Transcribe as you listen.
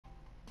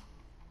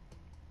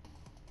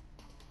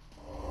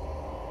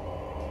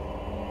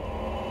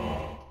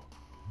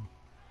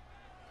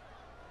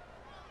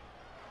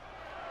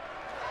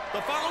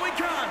The following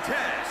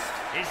contest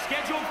is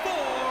scheduled for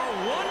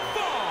one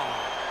fall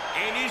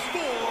and is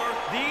for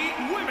the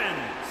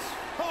Women's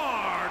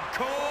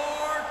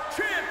Hardcore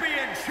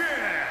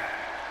Championship.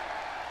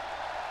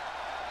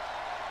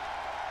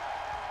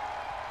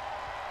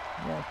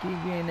 Y aquí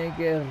viene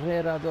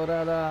Guerrera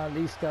Dorada,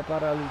 lista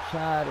para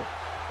luchar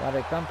para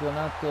el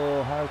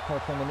campeonato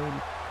Hardcore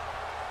Femenil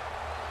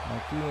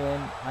aquí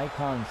en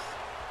Icons.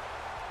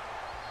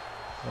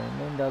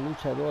 Tremenda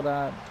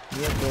luchadora,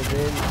 miembro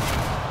del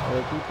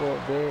equipo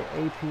de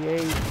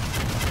APA,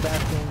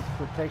 Assassins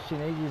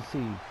Protection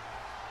Agency.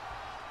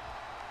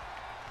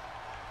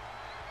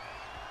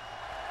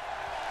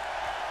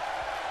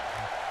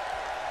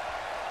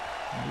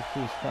 Y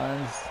sus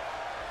fans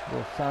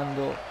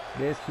gozando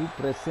de su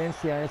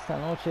presencia esta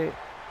noche.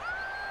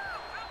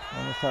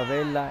 Vamos a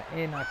verla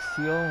en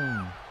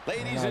acción.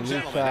 Ladies and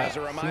gentlemen, as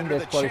a reminder,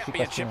 the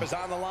championship is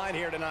on the line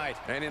here tonight.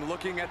 And in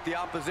looking at the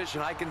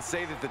opposition, I can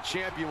say that the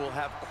champion will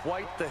have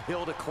quite the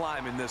hill to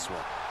climb in this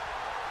one.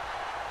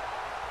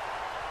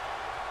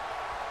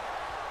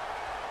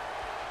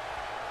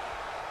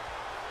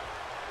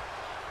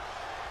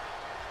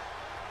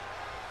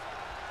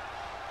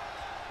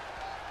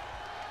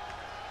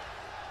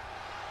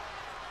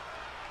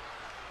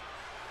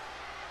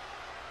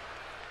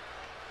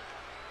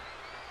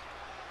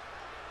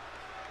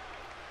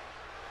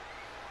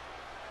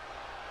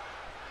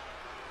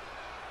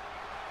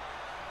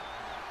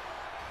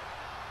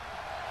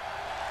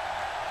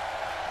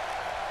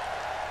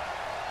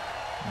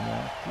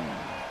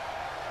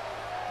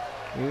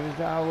 Here's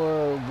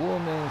our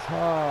women's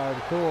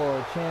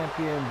hardcore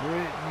champion,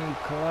 Brittany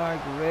Clark,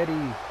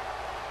 ready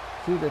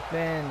to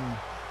defend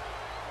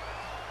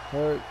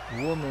her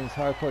women's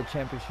hardcore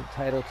championship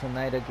title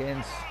tonight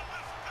against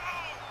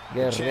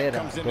Guerrera.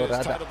 Comes into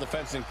his title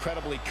defense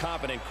incredibly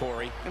confident,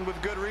 Corey. And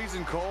with good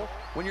reason, Cole.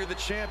 When you're the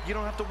champ, you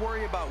don't have to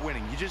worry about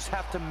winning. You just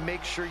have to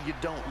make sure you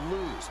don't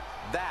lose.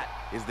 That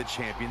is the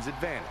champion's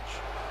advantage.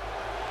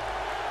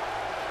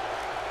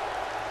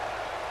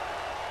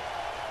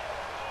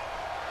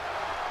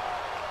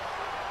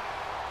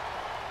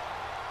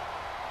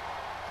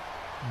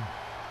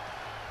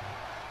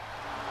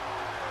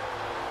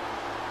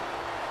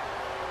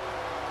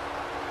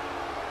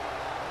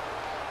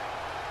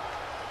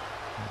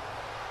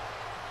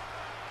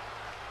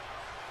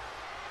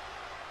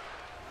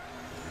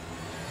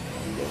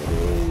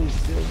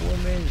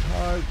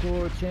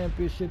 Hardcore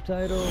championship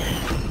title.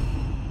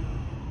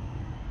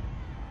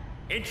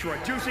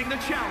 Introducing the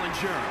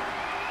challenger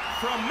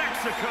from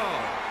Mexico,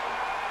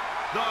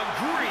 the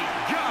Greek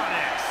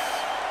Goddess.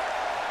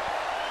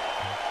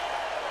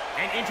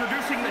 And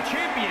introducing the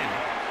champion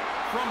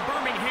from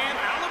Birmingham,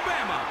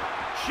 Alabama.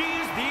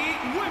 She's the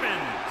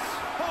Women's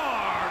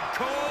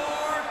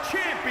Hardcore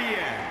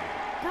Champion,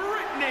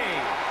 Brittany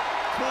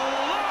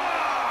Clark.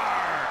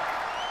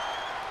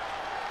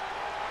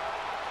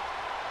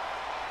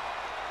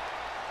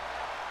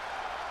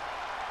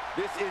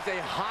 This is a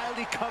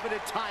highly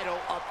coveted title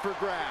up for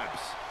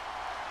grabs.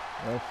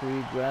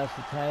 Referee grabs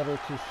the title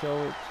to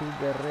show it to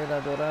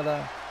Guerrera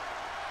Dorada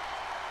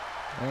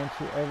and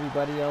to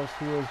everybody else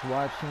who is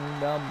watching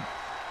the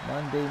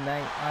Monday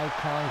Night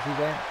Icons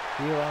event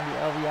here on the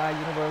LVI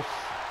Universe.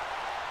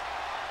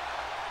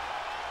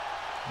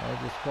 No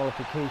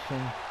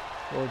disqualification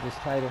for this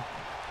title.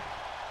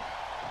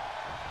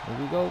 Here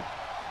we go.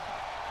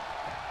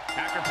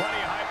 After plenty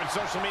of hype and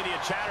social media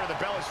chatter, the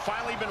bell has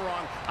finally been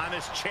rung on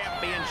this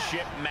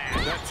championship match.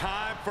 The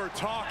time for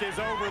talk is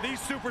over.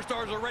 These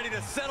superstars are ready to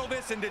settle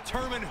this and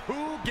determine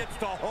who gets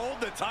to hold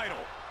the title.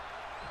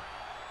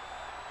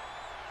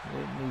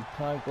 Brittany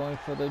Clark going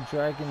for the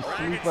Dragon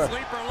Sleeper.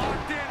 Sleeper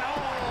locked in.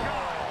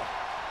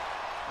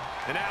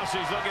 Oh! And now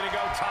she's looking to go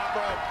top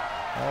rope.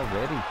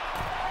 Already.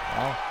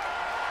 Wow.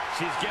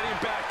 She's getting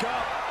back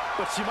up,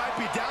 but she might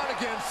be down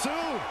again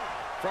soon.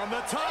 From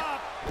the top.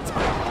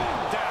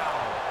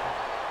 Down.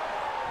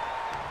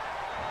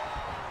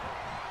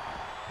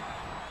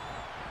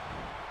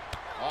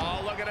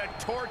 Oh, look at her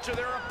torture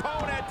their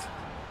opponent.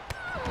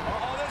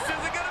 Oh, this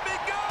isn't going to be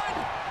good.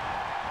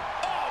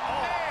 Oh,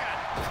 man.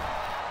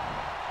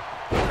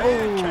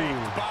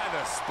 Pancaked by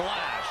the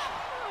splash.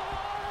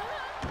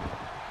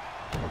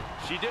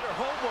 She did her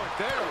homework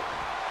there.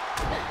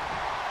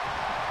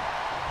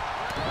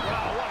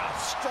 Oh, what a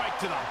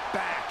strike to the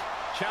back.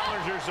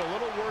 Challenger's a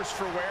little worse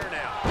for wear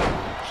now.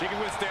 She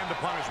can withstand the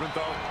punishment,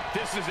 though.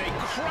 This is a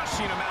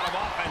crushing amount of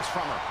offense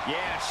from her.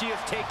 Yeah, she is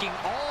taking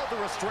all the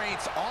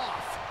restraints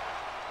off.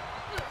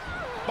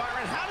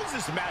 Byron, how does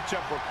this matchup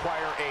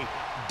require a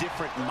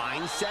different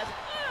mindset?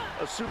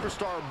 A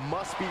superstar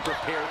must be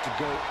prepared to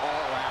go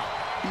all out.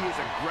 Be as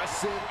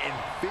aggressive and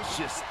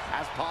vicious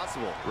as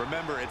possible.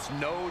 Remember, it's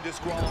no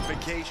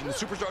disqualification. The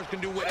superstars can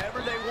do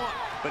whatever they want,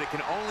 but it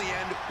can only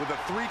end with a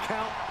 3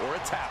 count or a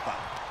tap out.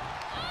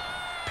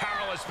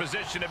 Powerless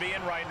position to be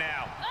in right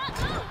now.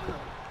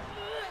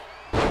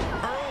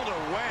 Hurled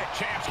away.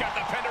 Champ's got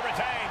the pin to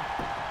retain.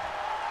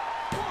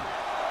 1,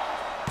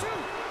 2.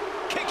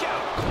 Kick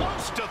out.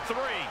 Close to 3.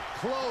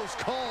 Close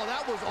call.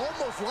 That was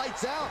almost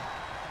lights out.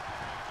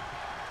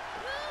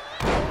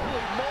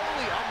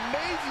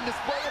 amazing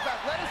display of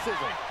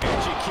athleticism. And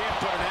she can't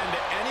put an end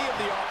to any of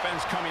the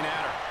offense coming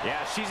at her.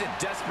 Yeah, she's in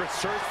desperate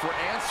search for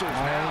answers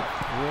now.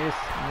 Wrist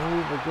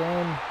move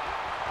again.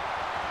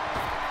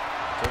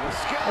 To the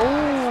sky.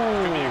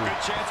 Oh! Could be a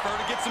good chance for her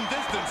to get some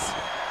distance.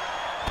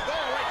 Oh,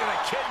 right to the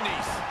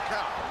kidneys.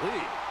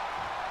 Golly.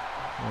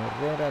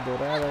 Guerrera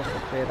Dorada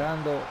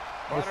esperando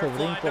ese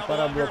brinco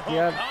para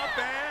bloquear.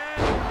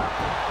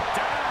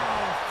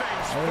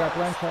 Ahí la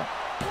plancha.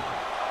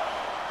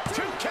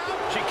 Two count.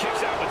 She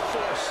kicks out with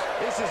force.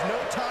 This is no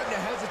time to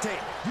hesitate.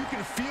 You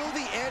can feel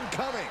the end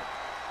coming.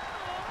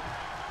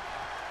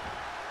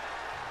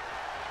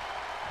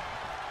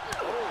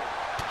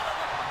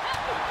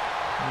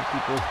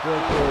 Equipos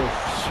fuertes.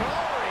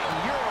 Soaring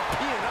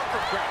European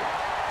uppercut.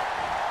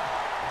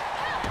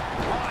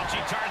 Oh, and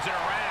she turns it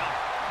around.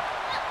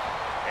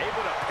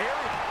 Able to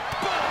parry.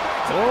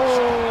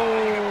 Oh!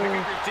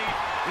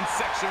 In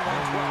section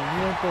 112.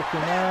 Movimiento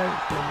final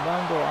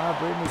tumbando a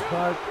Brittany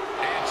Clark.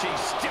 And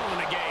she's still in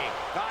the game.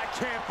 I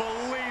can't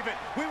believe it.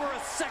 We were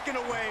a second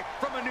away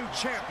from a new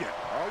champion.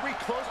 Are we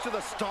close to the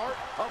start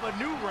of a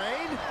new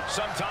reign?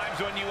 Sometimes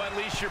when you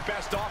unleash your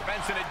best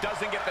offense and it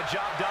doesn't get the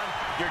job done,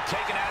 you're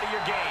taken out of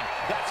your game.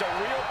 That's a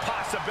real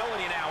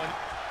possibility now.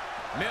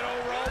 Middle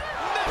rope,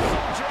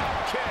 missile drop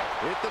kick.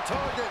 Hit the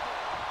target.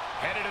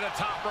 Headed to the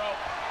top rope.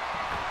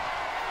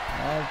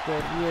 Alto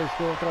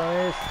riesgo otra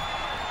vez.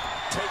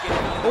 Take it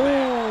out of the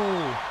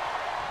mat.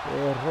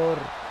 Error.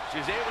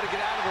 She's able to get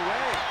out of the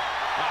way.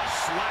 A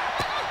slap.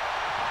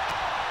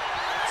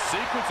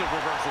 Sequence of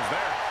reversals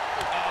there.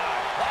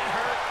 That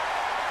hurt.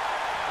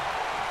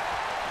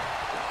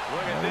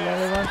 Look at Ahí la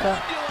this. levanta.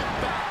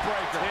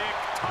 Backbreaker.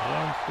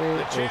 Rompe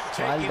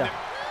espalda.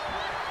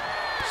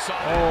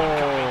 Solid Oh. one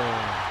coming.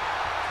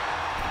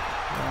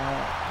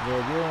 Le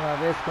dio una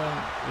vez con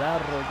la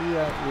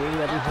rodilla y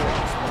ella dijo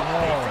From the no,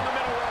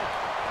 middle rope.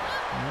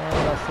 no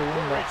la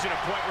segunda. Reaching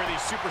a point where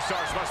these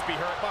superstars must be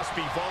hurt, must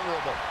be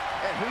vulnerable.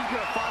 And who's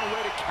going to find a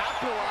way to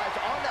capitalize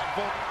on that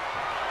vote?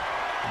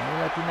 Ahí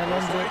la tiene el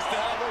hombre.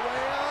 All the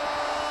way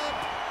up.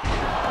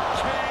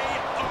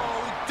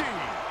 K.O.D.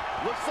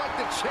 Looks like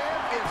the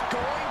champ is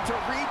going to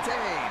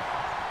retain.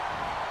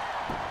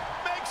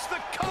 Makes the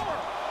cover.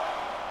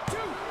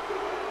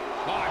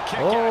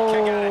 Oh,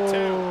 kick out of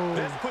two.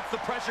 This puts the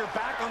pressure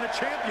back on the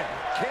champion.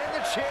 Can the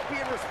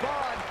champion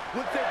respond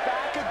with their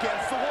back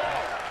against the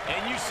wall?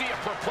 And you see a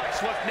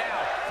perplexed look now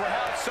for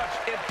how such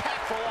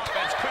impactful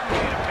offense couldn't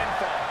get a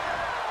pinfall.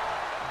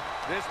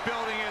 This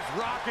building is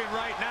rocking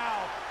right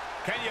now.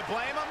 Can you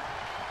blame him?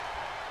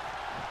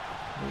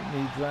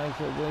 Brittany drives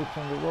away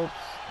from the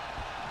ropes.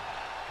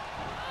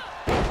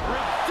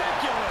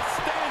 Ridiculous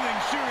standing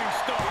shooting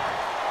star.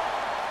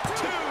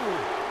 2,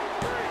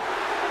 3.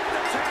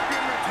 The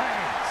champion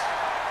retains.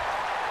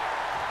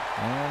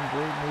 And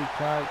Brittany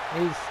Clark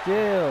is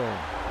still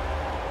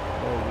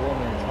the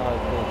women's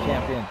hardcore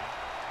champion.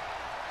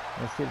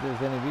 Let's see if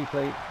there's any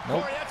replay.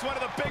 Nope. Corey, that's one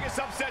of the biggest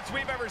upsets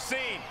we've ever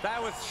seen.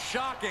 That was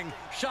shocking.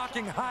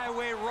 Shocking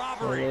highway Se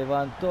robbery.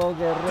 levantó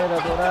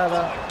Guerrera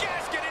Dorada,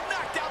 Gasket and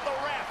knocked out the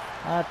ref.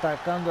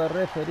 atacando al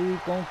referee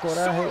con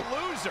coraje. Sore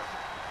loser.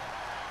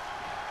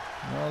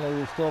 No le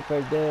gustó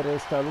perder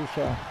esta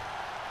lucha.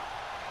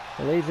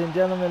 Ladies and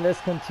gentlemen,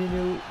 let's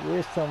continue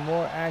with some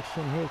more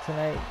action here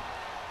tonight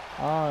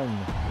on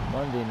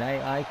Monday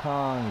Night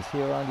Icons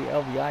here on the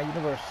LVI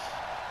Universe.